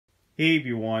Hey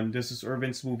everyone, this is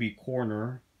Irvin's Movie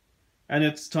Corner, and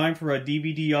it's time for a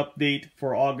DVD update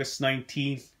for August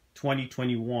 19th,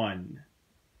 2021.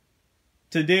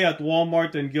 Today at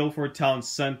Walmart and Guildford Town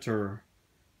Centre,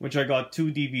 which I got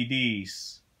 2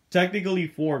 DVDs. Technically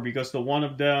 4 because the one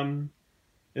of them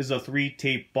is a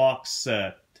 3-tape box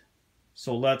set.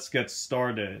 So let's get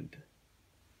started.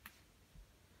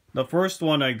 The first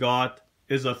one I got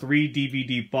is a 3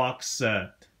 DVD box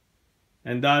set.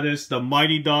 And that is the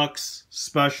Mighty Ducks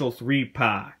Special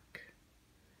 3-pack,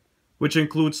 which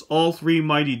includes all 3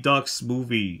 Mighty Ducks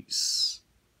movies,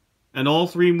 and all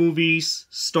 3 movies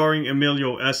starring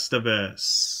Emilio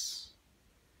Estevez.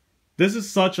 This is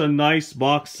such a nice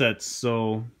box set,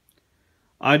 so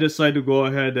I decided to go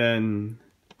ahead and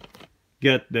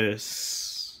get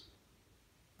this.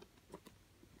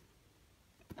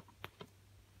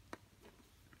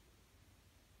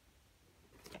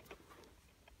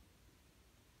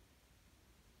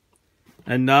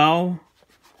 And now,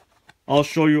 I'll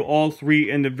show you all 3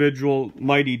 individual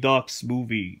Mighty Ducks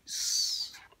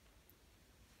movies.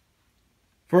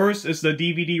 First is the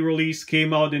DVD release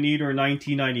came out in either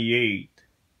 1998,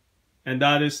 and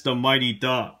that is The Mighty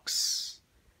Ducks.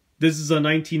 This is a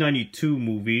 1992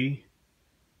 movie.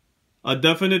 A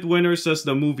definite winner says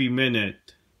the movie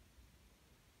Minute.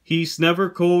 He's never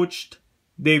coached,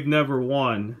 they've never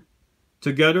won.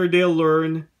 Together they'll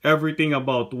learn everything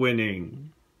about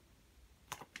winning.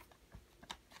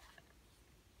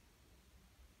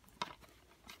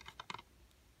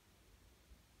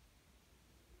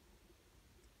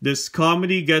 This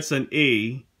comedy gets an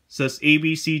A, says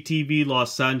ABC TV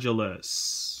Los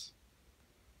Angeles.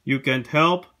 You can't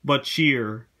help but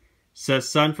cheer, says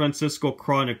San Francisco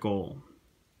Chronicle.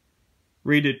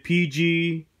 Rated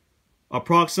PG,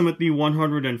 approximately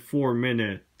 104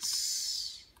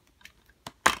 minutes.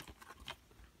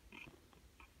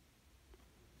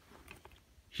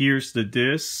 Here's the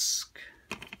disc.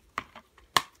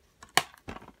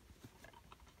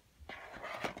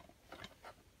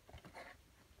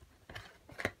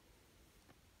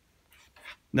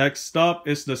 Next up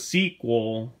is the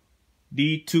sequel,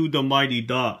 D2 The Mighty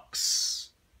Ducks.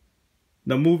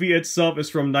 The movie itself is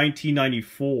from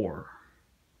 1994.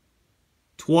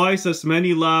 Twice as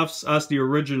many laughs as the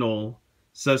original,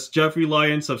 says Jeffrey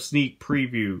Lyons of Sneak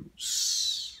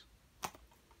Previews.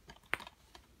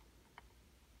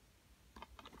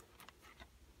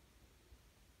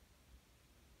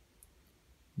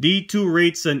 D2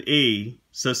 rates an A,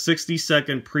 says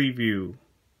 60-second preview.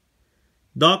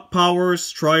 Duck Powers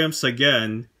triumphs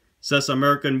again, says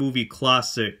American Movie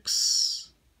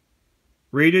Classics.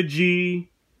 Rated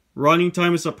G, running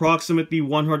time is approximately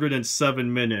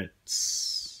 107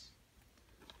 minutes.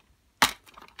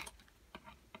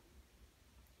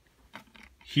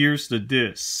 Here's the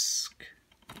disc.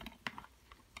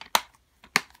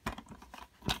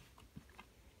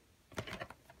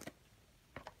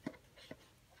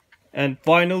 And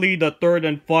finally, the third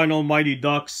and final Mighty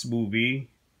Ducks movie.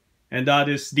 And that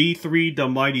is D3 The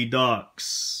Mighty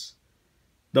Ducks.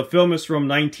 The film is from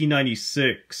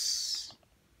 1996.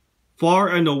 Far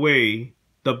and away,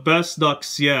 the best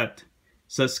ducks yet,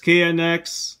 says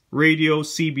KNX Radio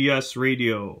CBS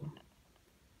Radio.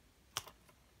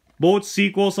 Both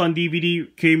sequels on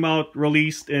DVD came out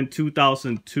released in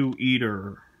 2002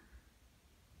 either.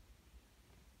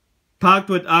 Packed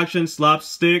with action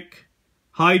slapstick,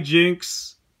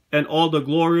 hijinks, and all the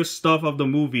glorious stuff of the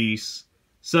movies,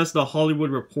 says The Hollywood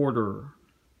Reporter.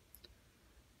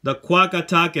 The Quack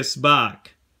Attack is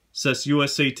back, says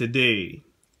USA Today.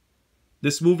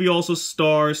 This movie also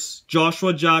stars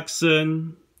Joshua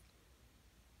Jackson,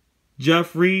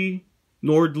 Jeffrey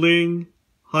Nordling,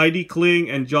 Heidi Kling,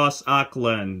 and Joss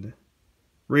Ackland.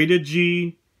 Rated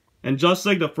G, and just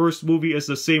like the first movie is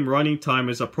the same running time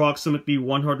as approximately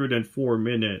 104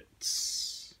 minutes.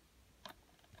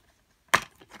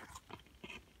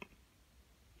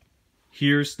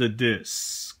 Here's the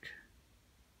disc.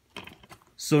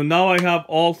 So now I have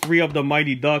all 3 of the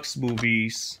Mighty Ducks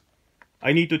movies.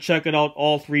 I need to check it out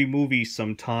all 3 movies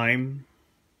sometime.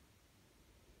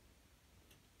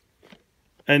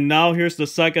 And now here's the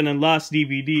second and last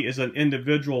DVD is an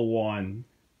individual one.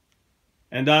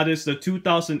 And that is the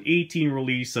 2018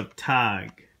 release of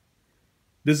Tag.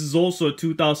 This is also a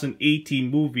 2018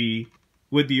 movie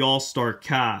with the all-star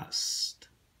cast.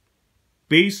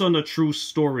 Based on a true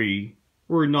story.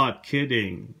 We're not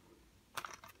kidding.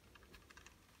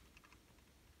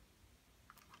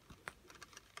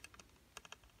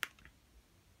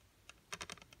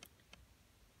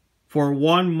 For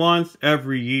 1 month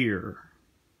every year.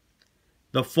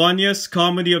 The funniest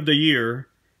comedy of the year,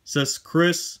 says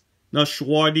Chris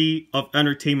Nashwadi of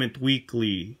Entertainment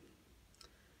Weekly.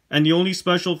 And the only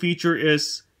special feature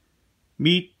is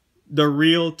Meet the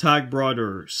Real Tag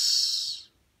Brothers.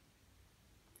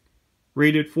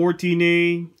 Rated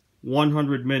 14A,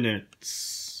 100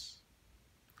 minutes.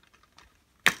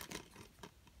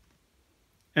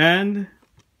 And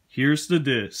here's the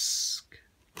disc.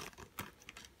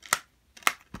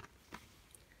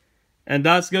 And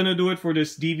that's gonna do it for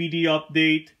this DVD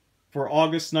update for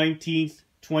August 19th,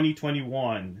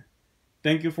 2021.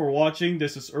 Thank you for watching.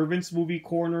 This is Irvin's Movie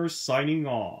Corner signing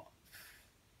off.